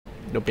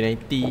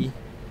2090.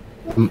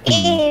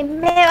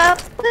 Map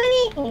apa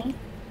ni?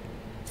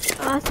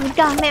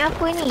 Sudah map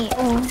apa ni?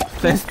 Oh,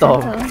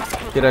 Sandstorm.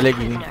 Kira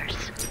lagging.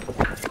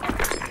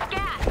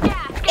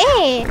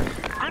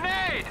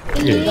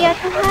 Ya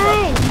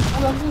Tuhan.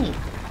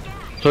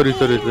 Sorry.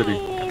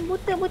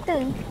 Buta.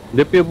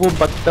 Dia punya bom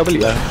patah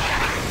balik lah.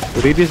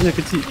 Radius dia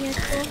kecil. Ya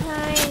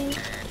Tuhan.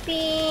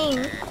 Ping.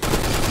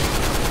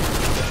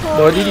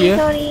 Body dia.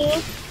 Sorry.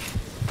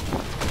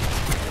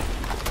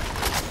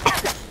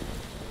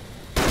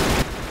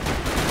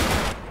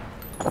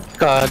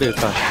 Kar ada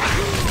kar.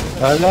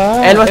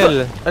 Alah.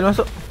 L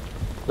masuk.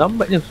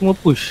 Lambatnya semua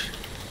push.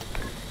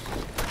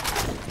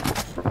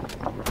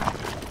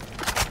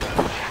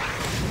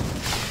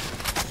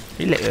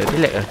 Relax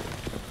ke?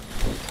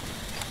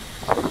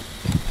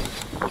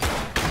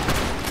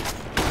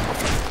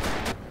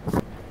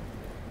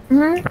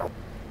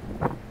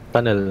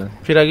 Tunnel.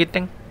 Fira lagi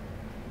tank.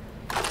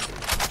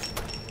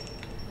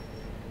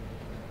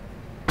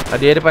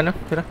 Ada depan tu,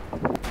 Fira.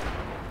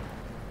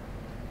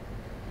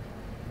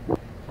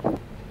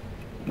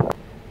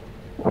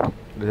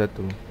 Ada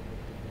satu.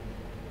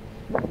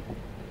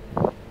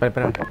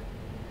 Pandai.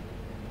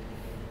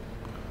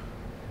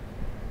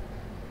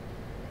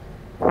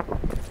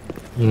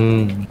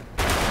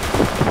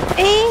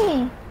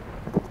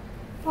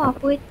 Wah,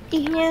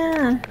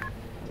 putihnya.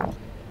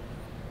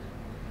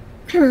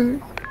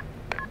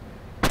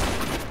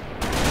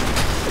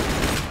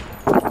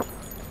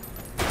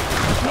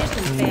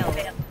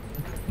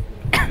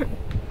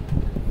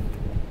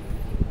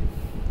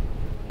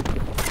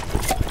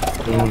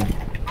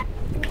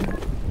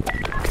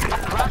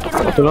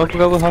 Tolong aku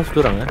cover house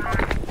dorang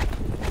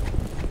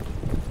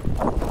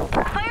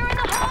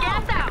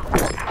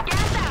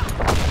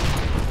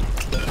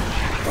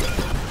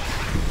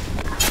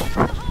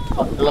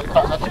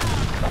Letak satu.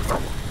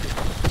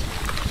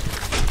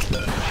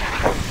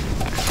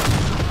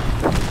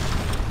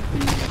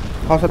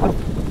 House satu.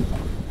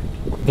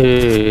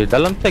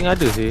 Dalam tank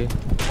ada sih.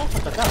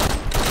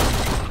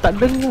 Tak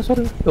dengar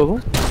suara tu.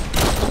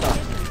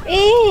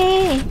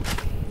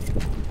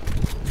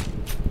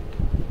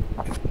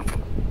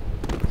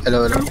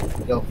 Hello.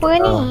 Apa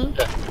ni?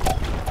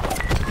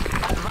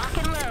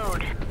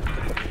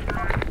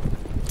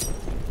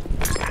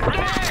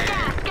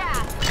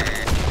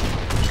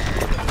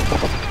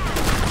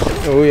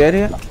 Oh ya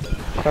dia.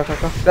 Kak.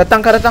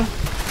 Datang.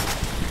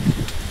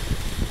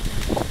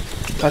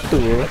 Satu.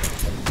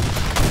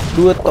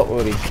 Dua top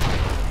ni.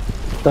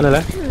 Tunnel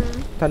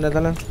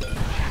Tanah.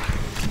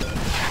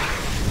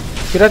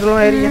 Kira tolong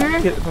air ya.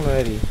 Tolong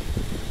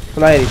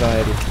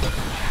air.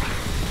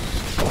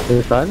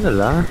 Tunnel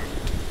lah.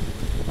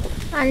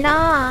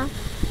 Alah.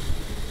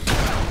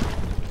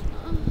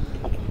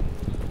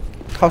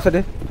 House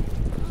ada.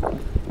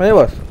 Mana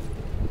bos?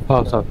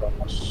 House.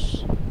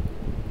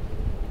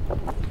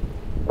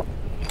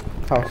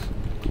 House.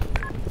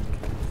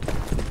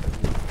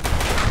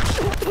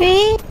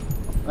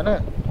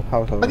 Mana?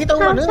 House. Bagi tahu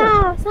mana?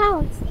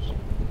 House.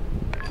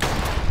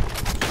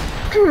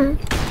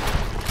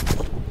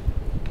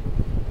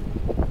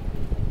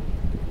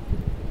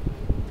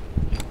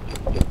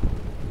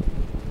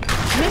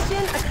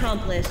 Mission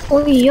accomplished.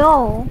 Oh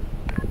yo.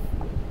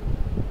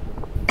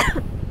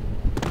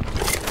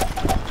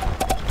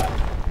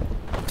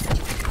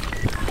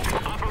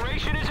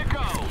 Operation is a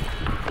go.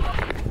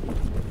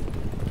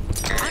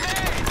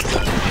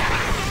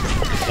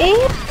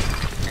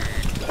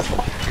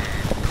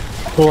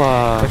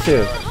 Wah.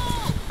 Macam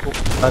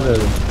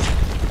Tunnel.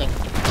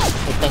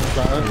 Tank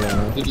pula.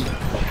 Jadi.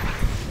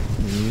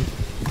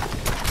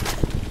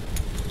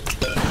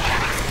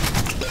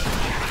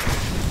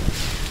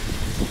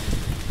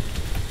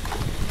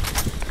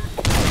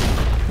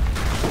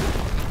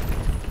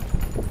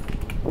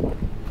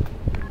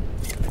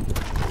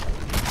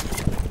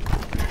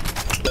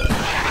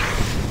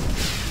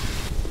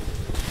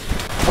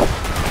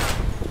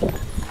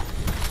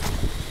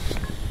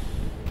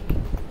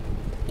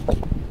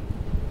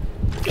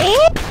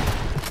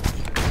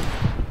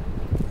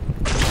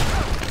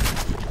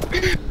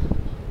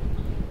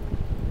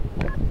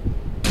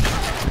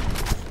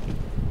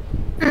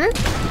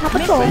 Apa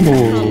tu?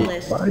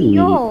 Baik.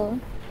 Yo.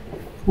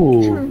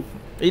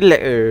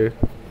 relax ke?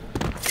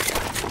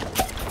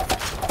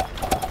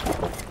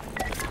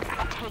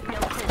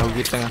 Tahu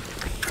kita tengah.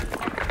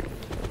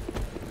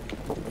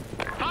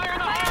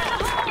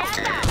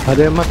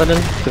 Ada emas ada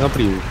tengah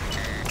priu.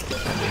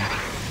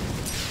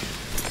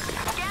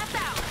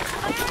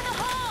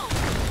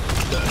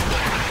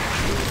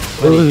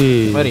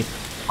 Mari.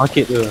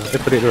 Market tu,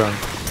 separate orang.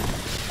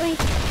 Oi.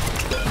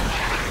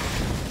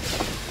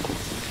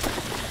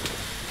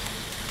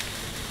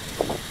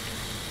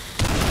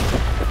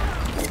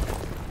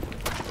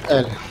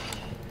 L.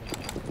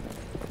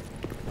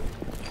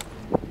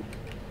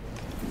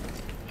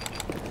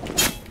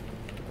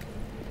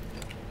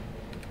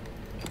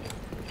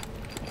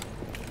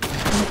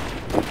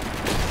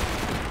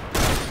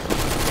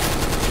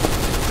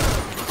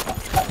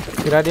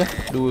 Kira dia,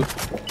 dua.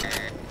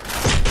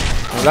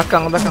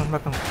 Belakang.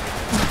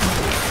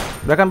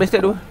 Belakang base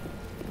dua.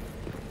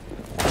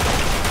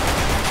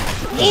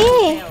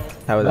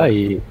 Tak apa.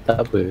 Baik, tak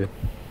apa.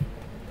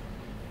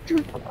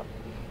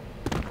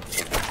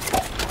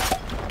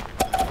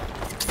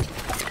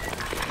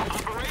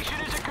 Operation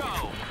is a go.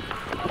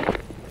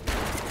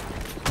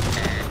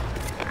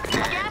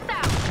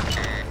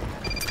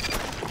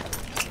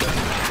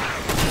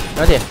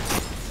 Dah dia.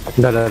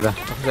 Dah.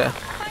 Aku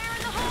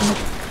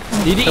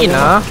didiin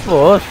lah,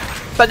 bos.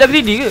 Tak jaga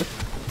didi ke?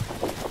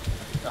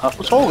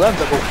 Aku seorang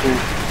tak kau.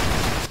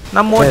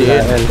 Nama L dia.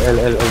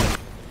 L.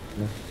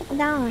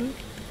 Down.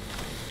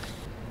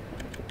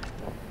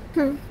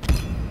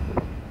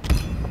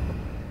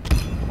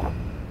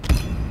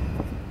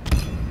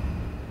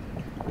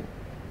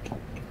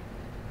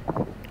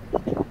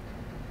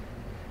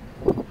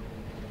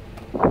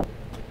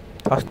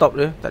 Pas stop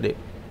dia, tak ada.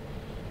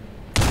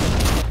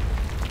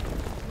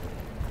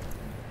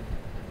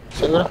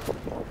 Set lah.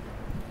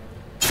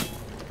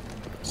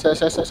 Set.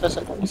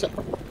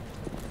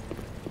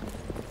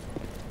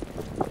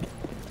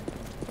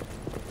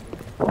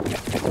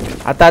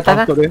 Atas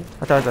lah. Stop dia.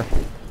 Atas.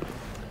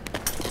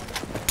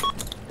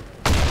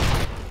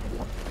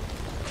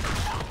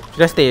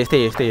 Sudah stay.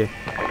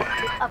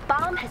 A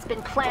bomb has been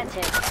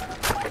planted.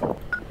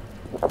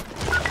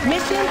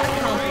 Mission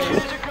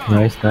accomplished.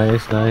 Nice.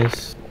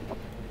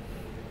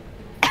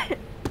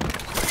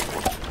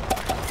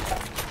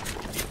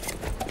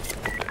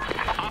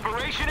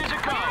 Operation is a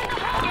go.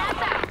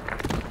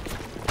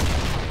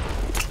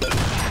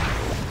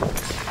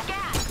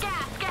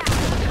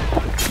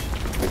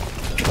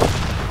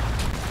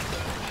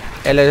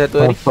 L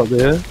satu hari. Stop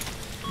dia.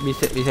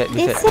 Biset. A bomb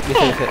has been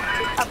planted.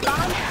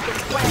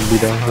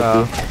 Bidang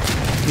satu.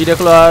 Bila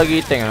keluar lagi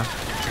tank lah.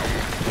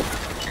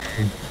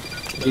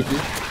 Jadi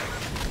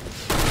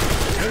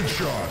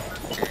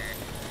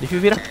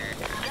Defuse Fira.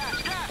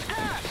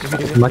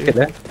 Market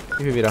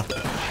Defuse Fira.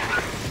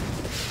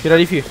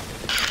 Fira defuse.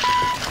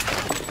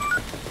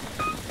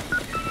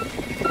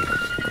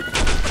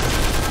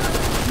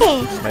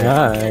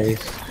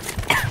 Nice.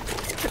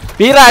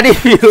 Fira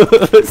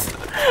defuse.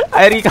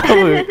 I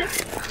recover.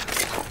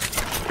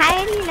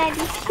 Hai ni lah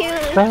di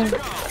shoot.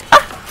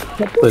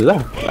 Tak apalah.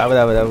 Tak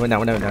apa.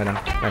 Menang.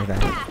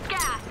 Nice.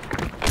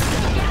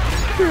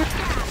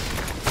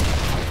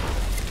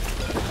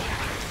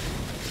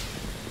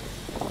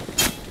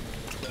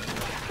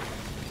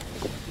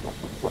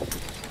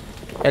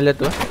 L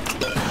tu lah.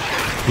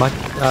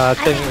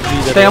 Tank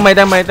B dah.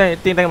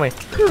 Tank mai.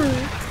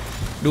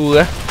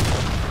 Dua lah.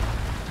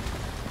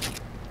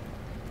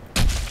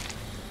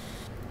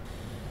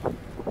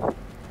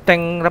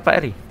 Tank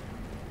rapat hari.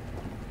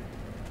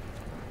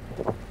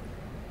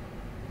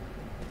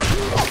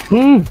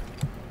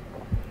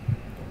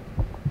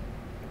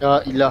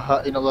 ya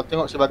ilaha illallah,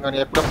 tengok sebangan ni.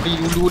 Aku dah free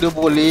dulu dia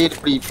boleh, dia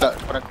free pula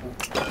depan aku.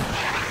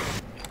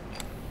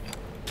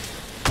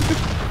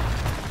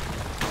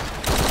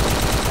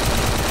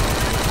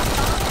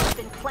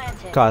 Been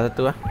planted. Kau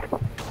satu lah.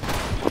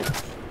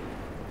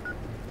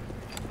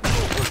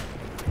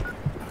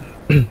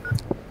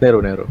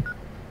 Narrow.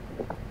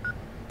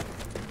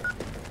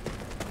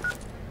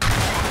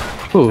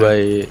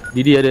 Baik.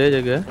 Didi ada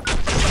jaga.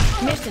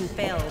 Mission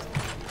failed.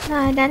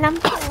 Dah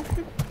nampak.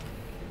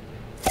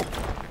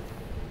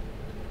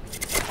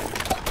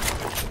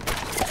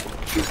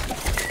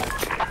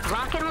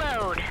 Rock and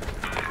load.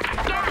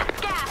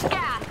 Gas.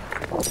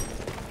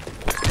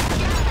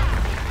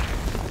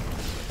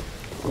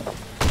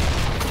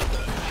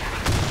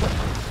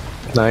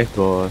 Nice,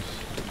 boss.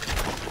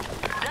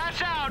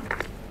 Dash out.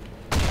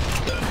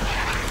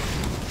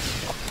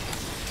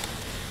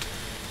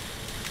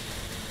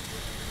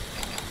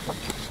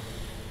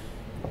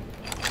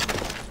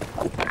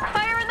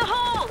 Fire in the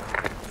hole.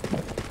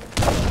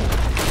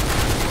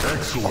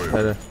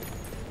 Ada.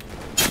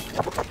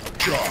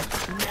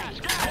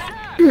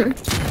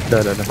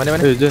 Dah. Mana?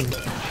 Jen.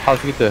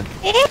 House kita.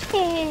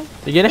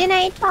 Pergi ni? Dia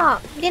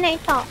naik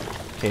top.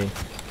 Okay.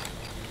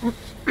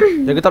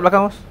 Jaga top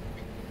belakang, bos.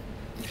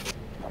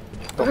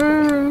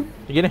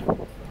 Pergi ni.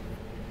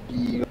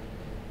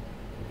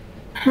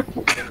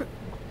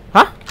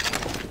 Hah?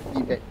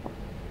 E-back.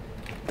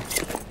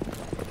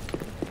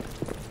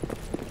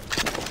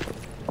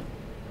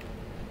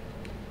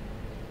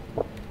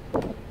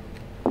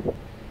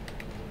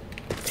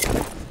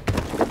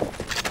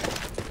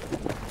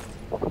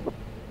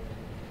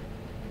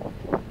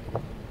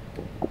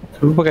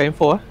 Lu pakai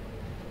info ah?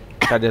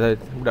 Tak ada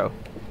budak.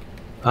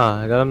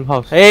 Dalam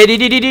house.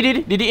 Didi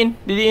in.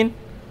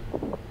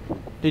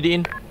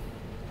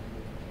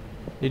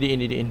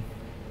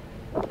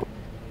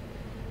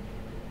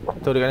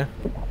 Tahu dekat mana?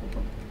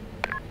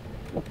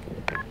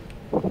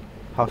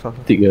 House.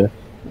 3.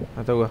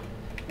 Tak tahu lah.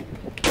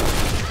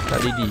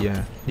 Tak Didi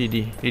lah.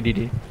 Didi.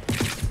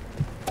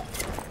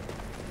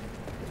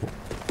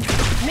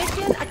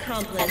 Mission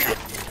accomplished.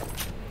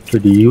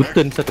 Jadi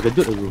U-turn saya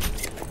terkejut aku.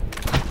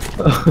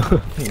 Take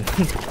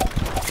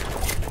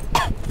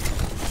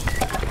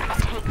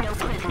no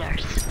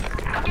prisoners.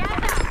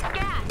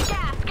 Gas.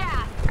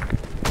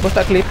 Bos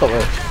tak clear top ke?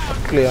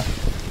 Clear lah.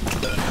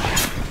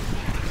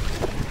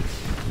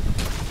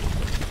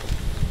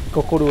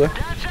 Koko dua.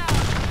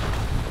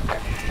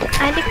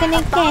 Ada kena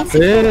gas.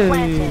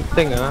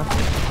 Tank ah.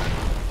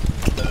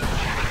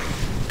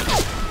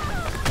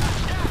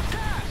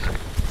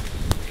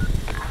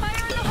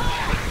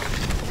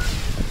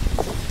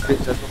 Break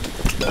satu.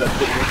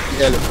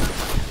 Break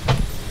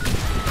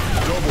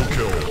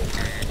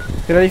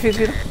Kira defuse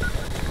kira.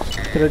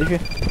 Kira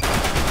defuse.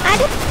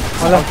 Ada.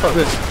 Alah. Stop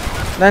dia.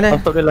 Nah.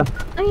 Stop dia lah.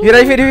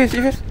 Kira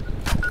defuse.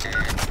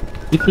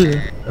 Itu je.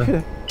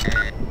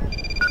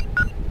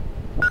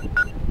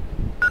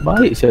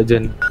 Baik si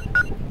Ajen.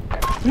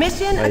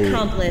 Mission Baik.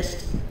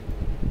 accomplished.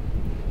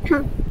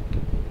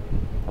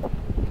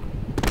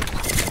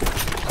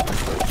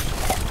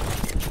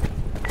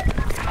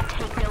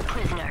 Take no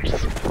prisoners.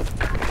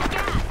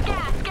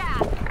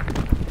 Gas.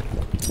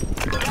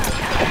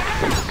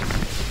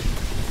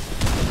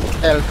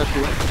 L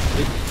satu.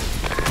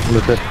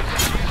 Betul.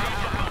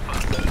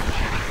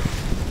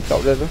 Stop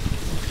dia tu.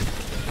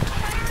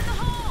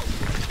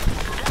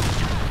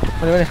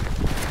 Mana?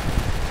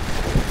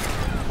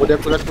 Boleh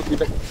aku satu di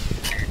back.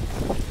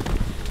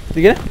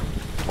 Tiga dah?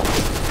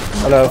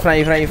 Alah, front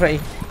E.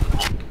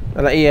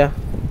 Alah E lah.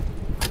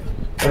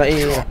 Alah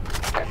E lah.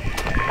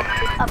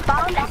 A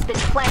bomb has been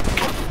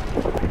planted.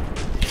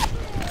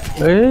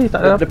 Tak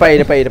ada.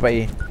 Depan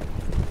E.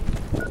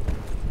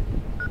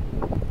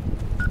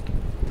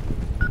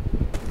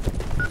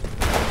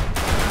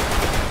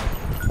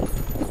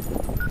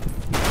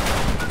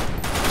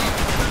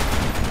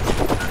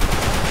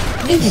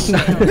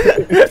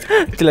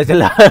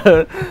 Celah.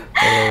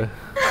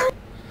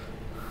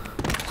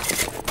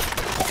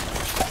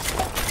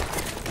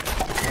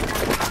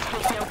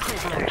 Take no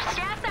prisoners.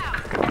 Gas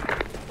out.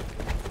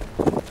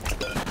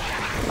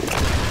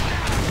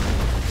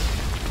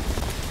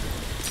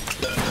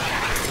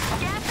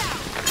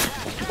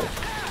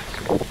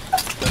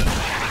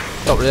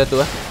 Stop dia tu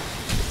lah.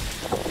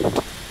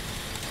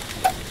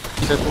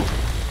 Di satu.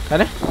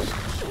 Mana?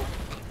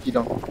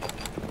 Hidang.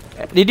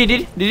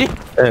 Didi.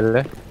 L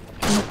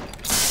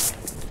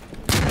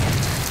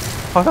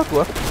House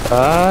aku lah.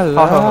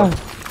 Alah.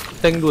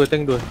 Tank 2.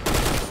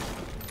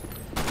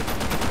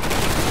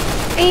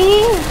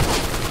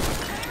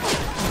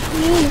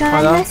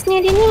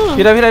 Ganasnya dia ni.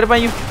 Fira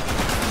depan you.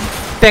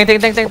 Tank.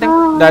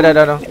 Oh.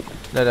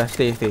 Dah.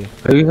 Stay.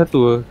 Lagi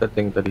satu kat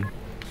tank tadi.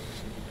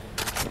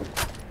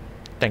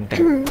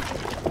 Tank.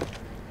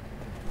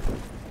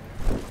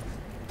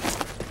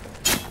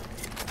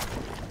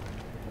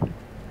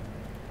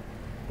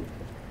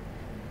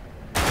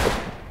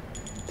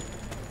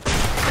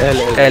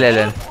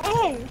 L.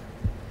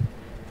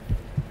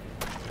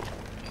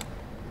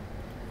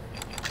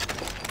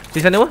 Di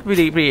sana apa?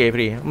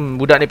 Free.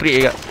 Budak ni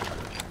free agak.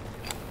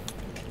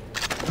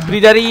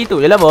 Free dari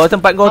tu. Yalah bawah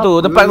tempat kau tu.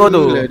 Apalah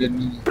dia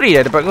ni. Free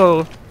lah tempat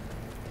kau.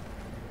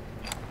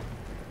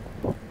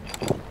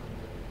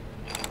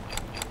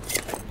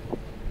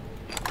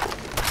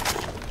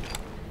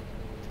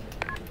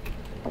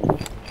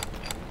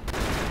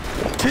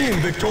 Team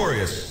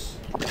victorious.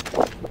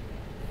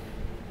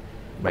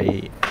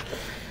 Baik.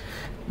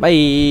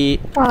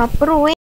 Wah, pro